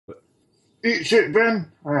Eat shit,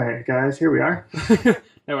 Ben! Alright, guys, here we are.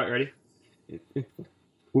 No, wait, ready? Yeah.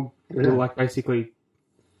 We'll like basically.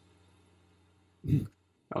 I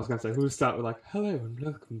was going to say, we'll start with like, hello and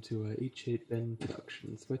welcome to Eat Shit Ben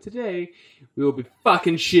Productions, where today we will be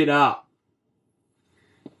fucking shit up.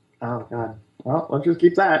 Oh, God. Well, let's just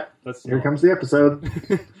keep that. Here comes the episode.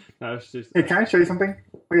 No, it's just. Hey, can I show you something?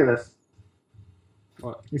 Look at this.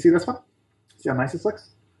 What? You see this one? See how nice this looks?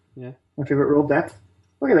 Yeah. My favorite roll of depth.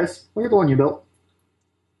 Look at this. Look at the one you built.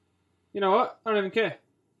 You know what? I don't even care.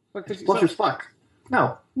 Like, It's flush as fuck.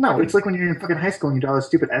 No, it's like when you're in fucking high school and you draw a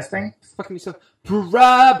stupid S thing. Fucking yourself.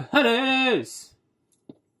 Rob Hunters!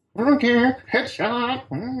 I don't care.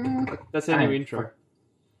 Headshot. That's our new intro.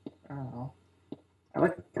 Oh. I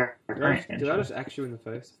like the Did I just axe you in the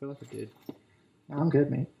face? I feel like I did. I'm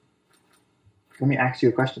good, mate. Let me ask you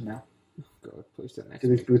a question now. God, please don't axe Do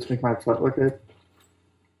these boots make my foot look good?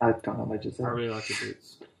 I don't know what I just said. I really like the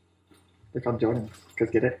boots. They're called Jordans. Because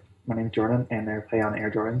get it? My name's Jordan, and they're play on Air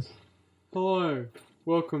Jordans. Hello.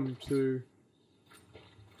 Welcome to...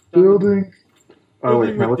 Building. Oh,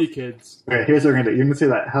 wait. Building No, with dickheads. okay, here's what we're going to do. You're going to say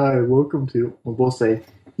that. Hi, welcome to... We'll both say,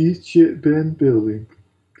 Eat Shit Ben Building.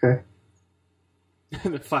 Okay?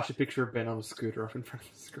 And then flash a picture of Ben on a scooter up in front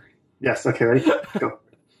of the screen. Yes, okay, ready? Go.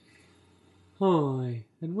 Hi,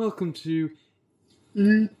 and welcome to...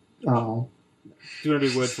 Oh. Do you want to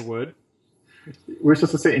do word for word? We're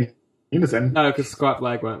supposed to say it in unison. No, because Skype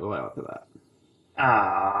lag won't allow it for that.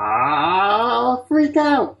 Ah, freak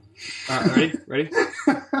out. Alright, ready?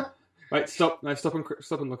 Wait, stop. No, stop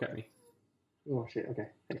and look at me. Oh, shit, okay.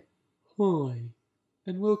 Hey. Hi,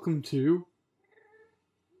 and welcome to...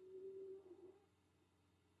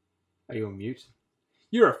 Are you on mute?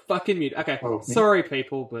 You're a fucking mute. Okay, sorry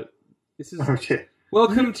people, but this is... Oh, shit.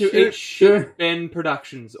 Welcome to Eat Shit Ben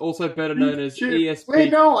Productions, also better known as ESB... Wait,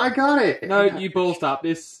 no, I got it. No, you ballsed up.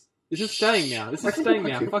 This is staying now. This is staying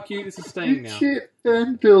now. Fuck you, this is staying now. Eat Shit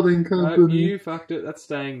Ben Building Company. No, you fucked it. That's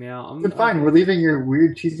staying now. It's fine, we're leaving your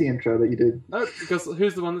weird cheesy intro that you did. No, because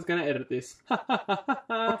who's the one that's going to edit this?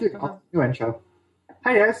 New intro.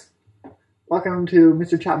 Hi guys. Welcome to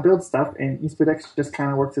Mr. Build Stuff, and Espltdex just kind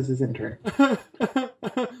of works as his intern.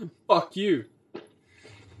 Fuck you.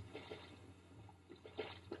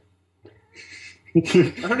 I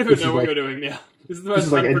don't even know what you're doing now. This is the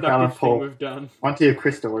most unproductive thing we've done. Monte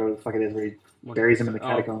Cristo, whatever the fuck it is, where he buries him in the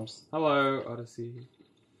catacombs. Hello, Odyssey.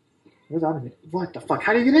 Where's Odyssey? What the fuck?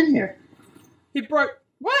 How do you get in here? He broke...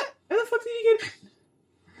 What? How the fuck did you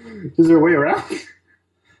get... Is there a way around?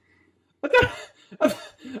 I don't...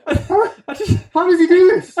 I just... How does he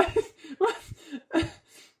do this? What?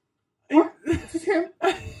 Is this him?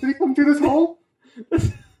 Did he come through this hole?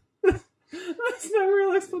 There's no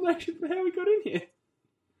real explanation for how we got in here.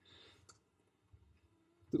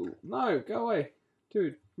 No, go away.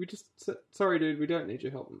 Dude, we just... Sorry, dude, we don't need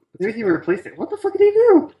your help. Maybe he replaced it. What the fuck did he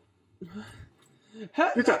do?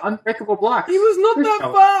 How... These are unbreakable blocks. He was not that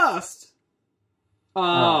fast!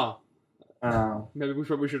 Ah. Oh. Maybe we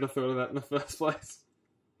probably should have thought of that in the first place.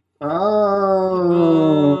 Oh.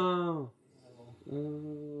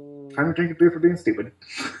 Time to drink a beer for being stupid.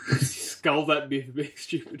 Skull that beer for being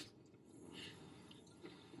stupid.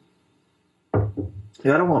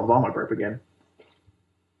 Yeah, I don't want vomit burp again.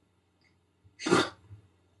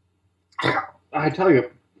 I tell you,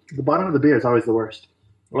 the bottom of the beer is always the worst.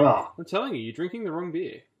 Ugh. I'm telling you, you're drinking the wrong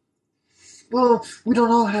beer. Well, we don't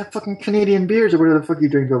all have fucking Canadian beers or whatever the fuck you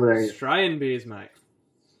drink over there. Australian beers, mate.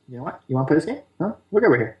 You know what? You want to play this game? Huh? Look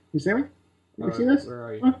over here. You see me? You see this? Where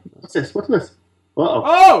are you? Huh? What's this? What's this?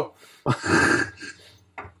 Uh-oh. Oh!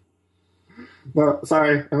 No,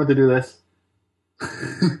 sorry. I meant to do this.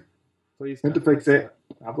 Please. I meant to fix it.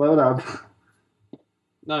 I'll blow it up.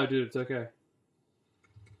 No, dude, it's okay.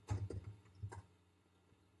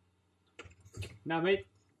 Nah, mate.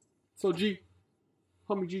 So G.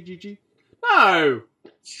 Homie G. No!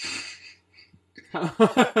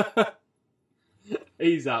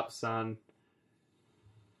 Ease up, son.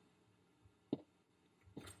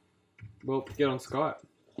 Well, get on Skype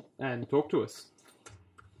and talk to us.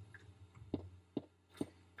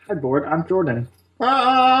 Hi, board. I'm Jordan.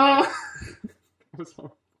 Ah! What's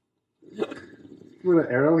wrong? With an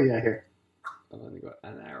arrow? Yeah, here. I've only got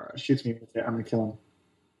an arrow. He shoots me with it. I'm gonna kill him.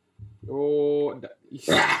 Oh,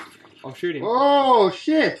 I'll shoot him. Oh,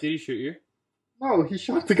 shit! Did he shoot you? No, he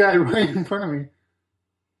shot the guy right in front of me.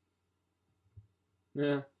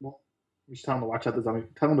 Yeah. Well, we should tell him to watch out the zombie.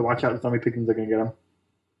 Tell him to watch out. The zombie pigeons are gonna get him.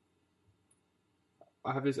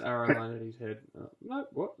 I have his arrow line at his head. No,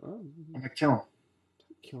 what? Oh. I'm gonna kill him.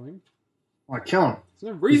 Don't kill him. I want to kill him.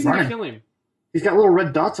 There's no reason to kill him. He's got little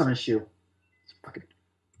red dots on his shoe. It's fucking...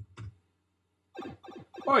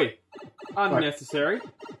 Oi! Unnecessary.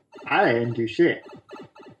 I didn't do shit.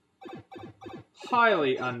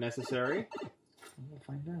 Highly unnecessary. We'll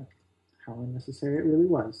find out how unnecessary it really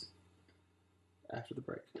was. After the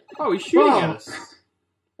break. Oh, he's shooting at us.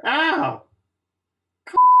 Ow!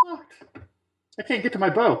 Fucked. I can't get to my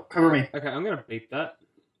bow. Cover me. Okay, I'm gonna beep that.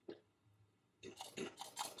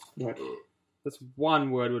 What? That's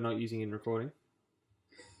one word we're not using in recording.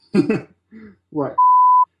 What?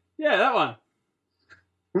 Yeah, that one.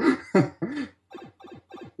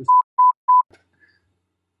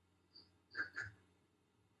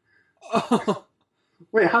 Oh,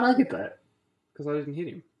 Wait, how did I get that? because I didn't hit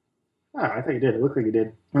him. Oh, I thought you did. It looked like you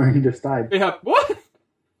did. Or you just died. Yeah, what?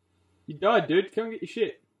 You died, dude. Come and get your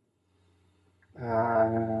shit.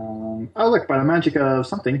 Oh, look, by the magic of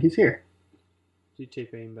something, he's here. Did you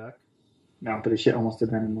TP him back? No, but his shit almost did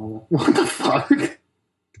that in lava. What the fuck?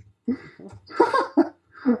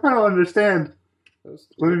 I don't understand.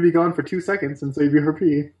 Let me be gone for 2 seconds and save you her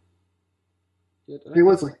pee. He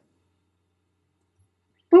was like,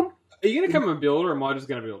 boop. Are you gonna come and build, or am I just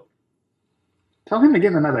gonna build? Tell him to get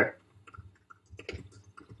in the nether.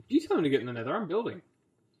 You tell him to get in the nether. I'm building.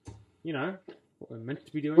 You know what we're meant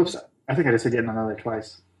to be doing. Whoops, I think I just said get in the nether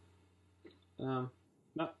twice. No.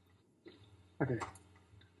 Okay.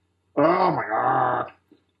 Oh my god.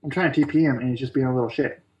 I'm trying to TP him and he's just being a little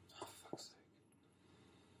shit. Oh, fuck's sake.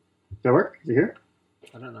 Does that work? Is he here?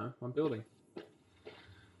 I don't know. I'm building.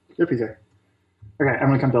 Yep, he's here. Okay, I'm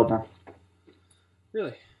gonna come build now.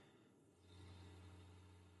 Really?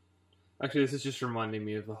 Actually, this is just reminding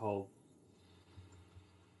me of the whole...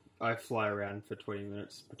 I fly around for 20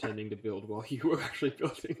 minutes pretending to build while you were actually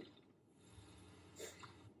building.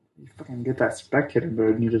 You fucking get that spectator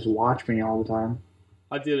mode and you just watch me all the time.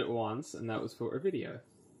 I did it once, and that was for a video.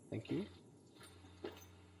 Thank you.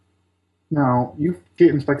 No, you get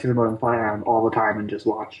in spectator mode and fly around all the time and just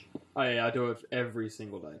watch. Oh yeah, I do it every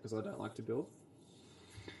single day because I don't like to build.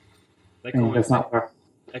 They And call me that's not fair.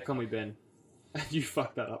 They call me Ben. You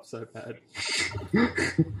fucked that up so bad.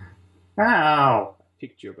 Ow!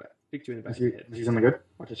 Picked you in the back Is of your head. he something good?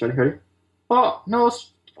 Watch this, ready? Oh, no!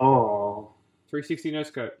 Oh. 360 no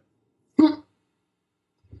scope.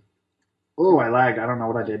 Oh, I lagged. I don't know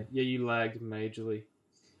what I did. Yeah, you lagged majorly.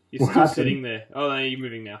 You're What still happened? sitting there. Oh, no, you're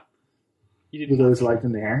moving now. You You didn't. guys lagged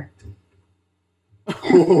in the air?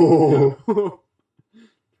 Oh.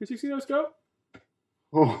 360 no scope?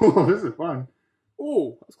 Oh, this is fun.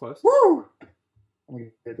 Oh, that's close. Woo! I'm gonna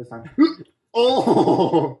get it this time.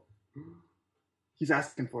 Oh! He's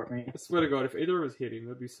asking for it, mate. I swear to God, if either of us hit him,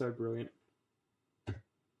 that'd be so brilliant.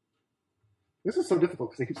 This is so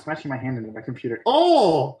difficult because I keep smashing my hand into my computer.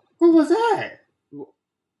 Oh! Who was that?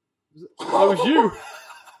 That was you!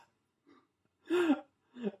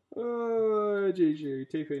 Oh, GG.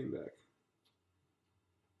 TPing back.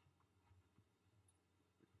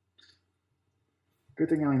 Good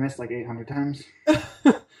thing I only missed like 800 times.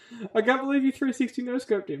 I can't believe you 360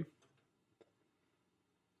 no-scoped him.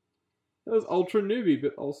 That was ultra newbie,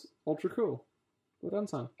 but also ultra cool. Well done,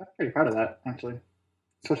 son. I'm pretty proud of that, actually.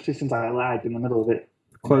 Especially since I lagged in the middle of it.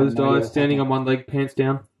 Closed I had no eyes, idea standing what on one leg, pants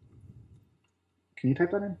down. Can you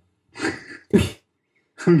type that in?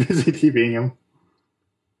 I'm busy TVing him.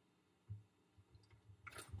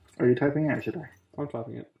 Are you typing it or should I? I'm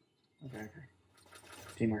typing it. Okay.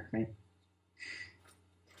 Teamwork, mate.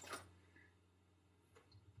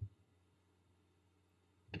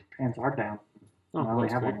 Pants are down. Oh, I only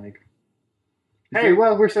that's have good. one leg. Hey,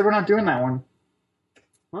 well, we said we're not doing that one.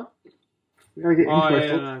 What? We gotta get into Oh, our yeah,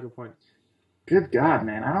 full- no, good point. Good God,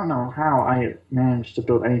 man. I don't know how I managed to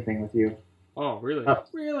build anything with you. Oh, really? Oh.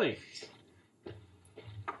 Really?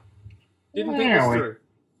 Didn't think Yeah, this we- through.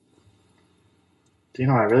 Do you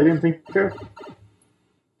know what I really didn't think through?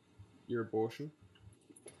 Your abortion.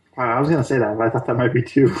 I was gonna say that, but I thought that might be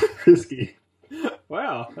too risky.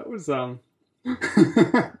 Wow, that was,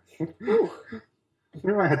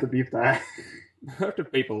 We might have to beep that. I have to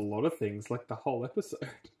beep a lot of things, like the whole episode.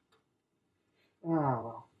 Oh,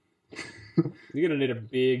 well. You're gonna need a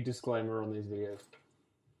big disclaimer on these videos.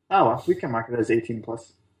 Oh, well, we can mark it as 18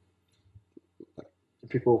 plus.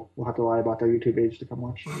 People will have to lie about their YouTube age to come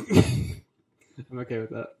watch. I'm okay with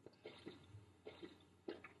that.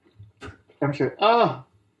 I'm sure. Oh!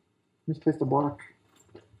 Misplaced the block.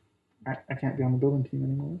 I can't be on the building team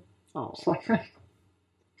anymore. Oh. It's like,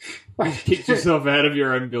 You kicked yourself out of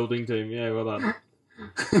your own building team. Yeah, well done.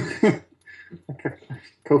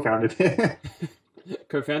 Co-founded. I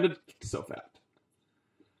Co-founded, kicked yourself out.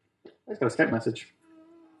 just got a Skype message.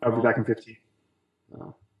 I'll be back in 50.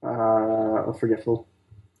 Oh. Forgetful.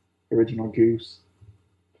 Original Goose.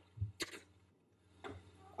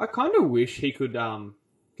 I kind of wish he could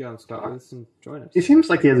get on Skype with us and join us. He seems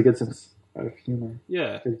like he has a good sense of humor.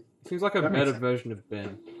 Yeah. Seems like a better version of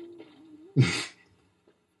Ben. Because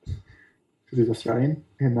he's Australian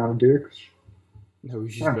and not a douche. No,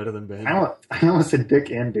 he's just better than Ben. I almost said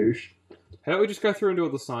dick and douche. How about we just go through and do all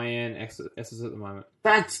the cyan S's at the moment?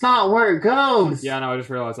 That's not where it goes! Yeah, no, I just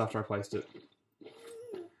realised after I placed it.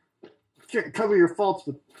 Cover your faults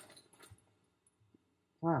with...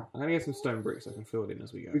 Wow. I'm going to get some stone bricks so I can fill it in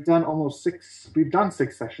as we go. We've done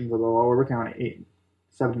 6 sessions, although we're working on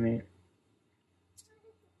 7 and 8.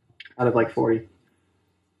 Out of like 40.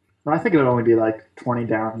 No, I think it would only be like 20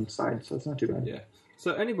 downside, so it's not too bad. Yeah.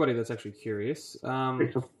 So anybody that's actually curious,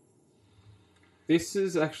 this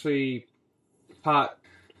is actually part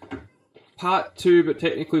 2, but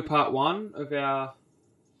technically part 1 of our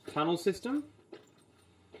tunnel system.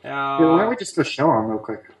 Yeah, why don't we just go show them real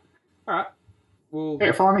quick? Alright. Well,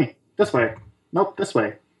 hey, follow me. This way. Nope, this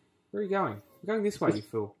way. Where are you going? You're going this way, you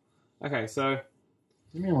fool. Okay, so...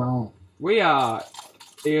 Leave me alone. We are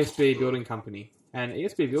ESB Building Company. And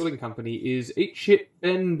ESB Building Company is Eat Shit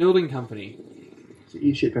Ben Building Company. Is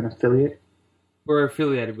Eat Shit Ben affiliate? We're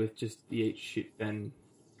affiliated with just the Eat Shit Ben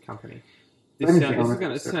Company. This is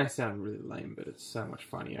going to sound really lame, but it's so much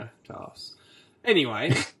funnier to us.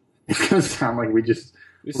 Anyway... It's going to sound like we just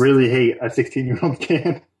really hate a 16-year-old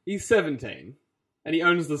kid. He's 17, and he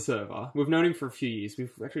owns the server. We've known him for a few years.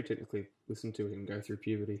 We've actually technically listened to him go through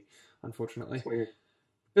puberty, unfortunately. That's weird.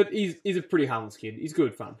 But he's a pretty harmless kid. He's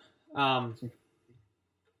good fun. What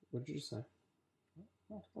did you just say?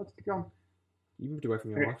 Let's keep going. You moved away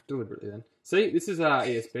from your wife deliberately then. See, this is our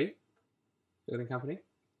ESB Building Company.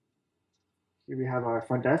 Here we have our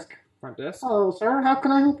front desk. Front desk. Hello, sir. How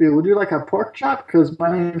can I help you? Would you like a pork chop? Because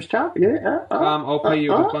my name's Chop. Yeah. I'll pay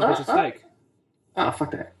you a good piece of steak. Oh, fuck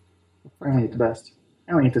that. I don't eat the best.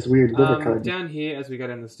 I don't eat this weird liver cut. Down here, as we go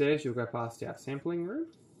down the stairs, you'll go past our sampling room.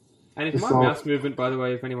 And if my mouse movement, by the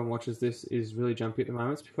way, if anyone watches this, is really jumpy at the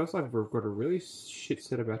moment, it's because I've got a really shit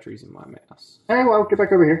set of batteries in my mouse. Hey, well, get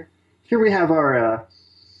back over here. Here we have our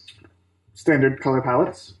standard color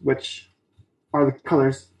palettes, which are the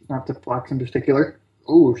colors, not the blocks in particular.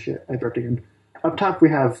 Oh, shit, I dropped again. Up top, we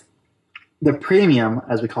have the premium,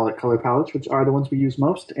 as we call it, color palettes, which are the ones we use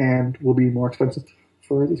most and will be more expensive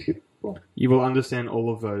for these people. You will understand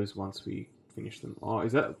all of those once we finish them. Oh,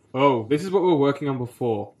 this is what we were working on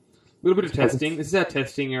before. A little bit of testing. This is our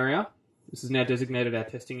testing area. This is now designated our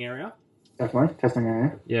testing area. Definitely, testing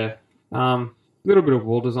area. Yeah. A little bit of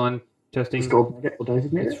wall design testing. This gold nugget will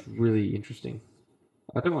designate it. It's really interesting.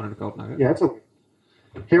 I don't want a gold nugget. Yeah, it's okay.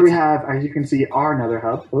 Here we have, as you can see, our nether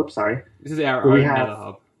hub. Oops, sorry. This is our own nether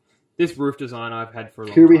hub. This roof design I've had for a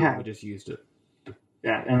long time. We just used it.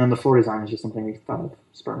 Yeah, and then the floor design is just something we thought of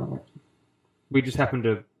spur moment. We just happened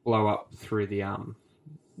to blow up through the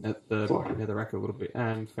netherrack a little bit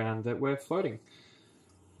and found that we're floating.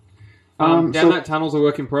 That tunnel's a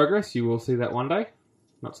work in progress. You will see that one day.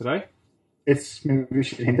 Not today. Maybe we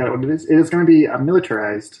should hint at what it is. It is going to be a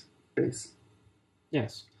militarized base.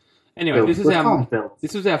 Yes. Anyway, this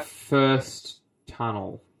was our first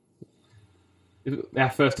tunnel. Our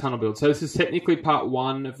first tunnel build. So this is technically part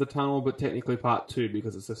 1 of the tunnel, but technically part 2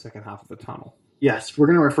 because it's the second half of the tunnel. Yes, we're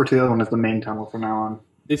going to refer to the other one as the main tunnel from now on.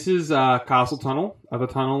 This is Castle Tunnel. Other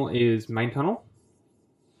tunnel is Main Tunnel.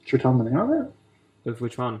 Should we tell them the name of it? Of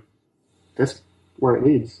which one? This, where it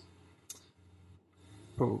leads.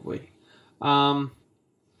 Probably.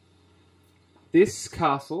 This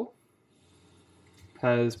castle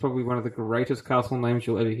has probably one of the greatest castle names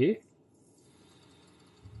you'll ever hear.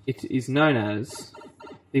 It is known as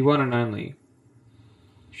the one and only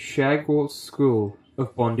Shagwart's School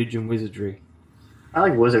of Bondage and Wizardry. I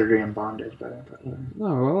like wizardry and bondage better. No,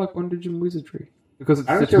 I like bondage and wizardry. Because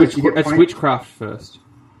it's witchcraft first.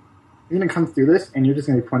 You're going to come through this, and you're just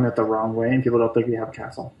going to be pointing it the wrong way, and people don't think we have a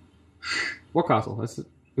castle. What castle?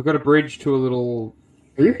 We've got a bridge to a little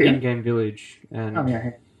in-game village, and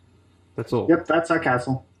here. That's all. Yep, that's our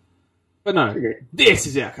castle. But no, this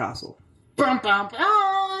is our castle.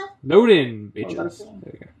 Load in, bitches.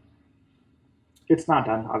 There we go. It's not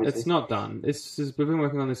done, obviously. It's not done. We've been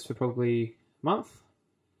working on this for probably a month.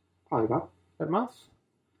 Probably about a month.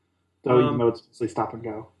 So even though it's mostly stop and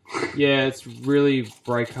go. Yeah, it's really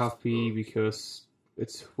break-uppy because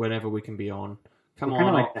it's whenever we can be on. Come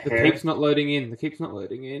on, like the keep's not loading in. The keep's not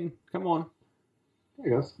loading in. Come on. There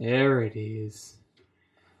it goes. There it is.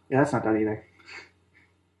 Yeah, that's not done either.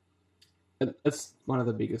 It's one of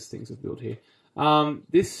the biggest things we've built here.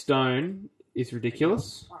 This stone is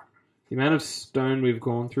ridiculous. The amount of stone we've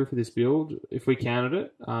gone through for this build, if we counted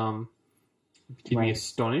it, you'd be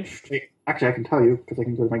astonished. Actually, I can tell you, because I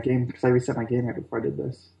can go to my game, because I reset my game right before I did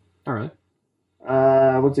this. Alright.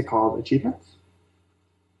 What's it called? Achievements?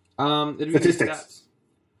 It'd be Statistics. stats.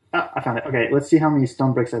 Ah, I found it. Okay, let's see how many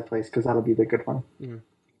stone bricks I've placed, because that'll be the good one. Mm.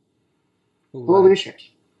 Ooh, Holy shit.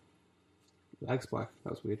 lag spike. That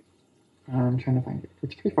was weird. I'm trying to find it.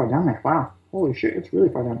 It's pretty far down there. Wow. Holy shit, it's really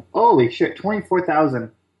far down. Holy shit,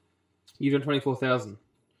 24,000. You've done 24,000.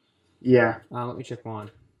 Yeah, Let me check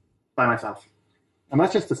mine. by myself. And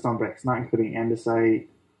that's just the stone bricks, not including andesite,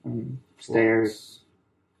 stairs. Blocks.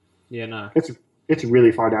 Yeah, no. It's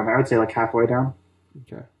really far down there. I would say like halfway down.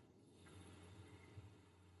 Okay.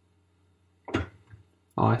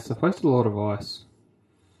 Ice. I posted a lot of ice.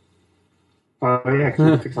 Oh yeah,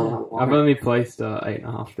 because we fix all that I've water. only placed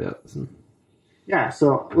 8,500. Yeah,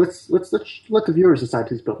 so let's let the viewers decide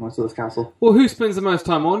who's built most of this castle. Well, who spends the most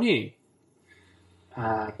time on here?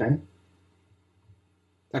 Ben?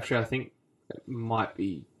 Actually, I think it might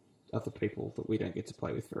be other people that we don't get to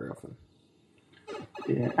play with very often.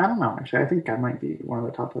 Yeah, I don't know, actually. I think I might be one of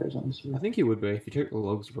the top players on this I server. think you would be. If you check the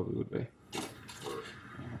logs, you probably would be.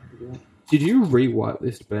 Did you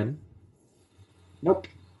re-whitelist Ben? Nope.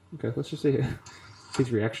 Okay, let's just see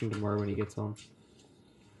his reaction tomorrow when he gets on.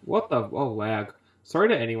 What the... Oh, lag. Sorry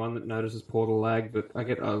to anyone that notices portal lag, but I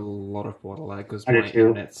get a lot of portal lag because I my do too.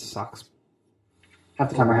 internet sucks. Half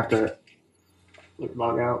the time I have to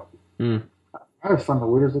log out. Mm. I was fun. The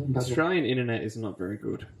weirdest looking puzzle. Australian internet is not very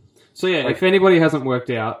good. So yeah, if anybody hasn't worked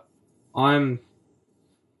out, I'm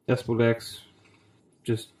Espltdex,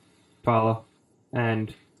 just Parler,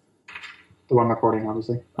 and The one recording,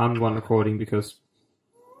 obviously. I'm the one recording because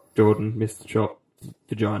Jordan,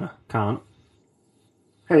 MrChopVG, can't.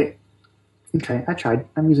 Hey, okay, I tried.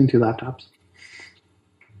 I'm using 2 laptops.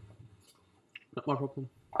 Not my problem.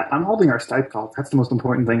 I'm holding our Skype call. That's the most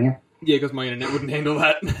important thing here. Yeah, because my internet wouldn't handle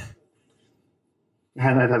that. I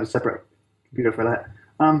had to have a separate computer for that.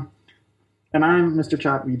 And I'm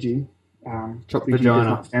MrChopVG. Chop VG vagina. does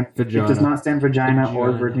not stand, Vagina. It does not stand for vagina or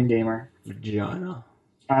Vagina. virgin gamer. Vagina.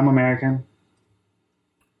 I'm American,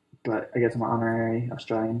 but I guess I'm honorary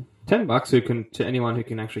Australian. $10 who can to anyone who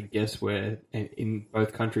can actually guess where in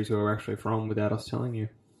both countries who are actually from without us telling you.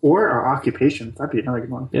 Or our occupations. That'd be another good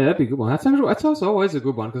one. Yeah, that'd be a good one. That's also always a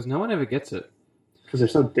good one because no one ever gets it. Because they're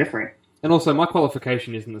so different. And also, my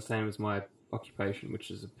qualification isn't the same as my occupation, which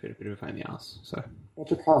is a bit of a pain in the ass. So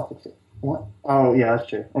What's your qualification? What? Oh, yeah, that's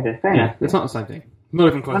true. Okay, fair yeah, enough. it's not the same thing. Not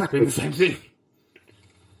even close to being the same thing.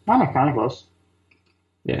 Kind of close.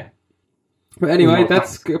 Yeah. But anyway,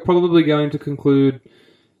 that's probably going to conclude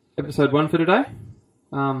episode 1 for today.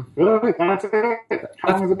 Really? That's it?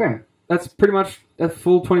 How long has it been? That's pretty much a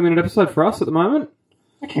full 20-minute episode for us at the moment.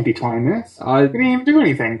 That can't be 20 minutes. We I didn't even do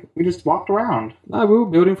anything. We just walked around. we were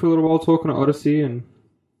building for a little while, talking to Odyssey, and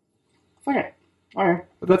Fuck it. Okay.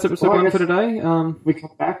 but that's episode Well, I 1 for guess- today. We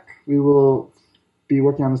come back. We will be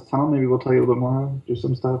working on this tunnel. Maybe we'll tell you a little bit more. Do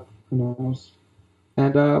some stuff. Who knows?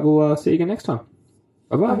 And we'll see you again next time.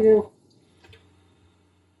 Bye bye. Love you.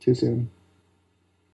 Too soon.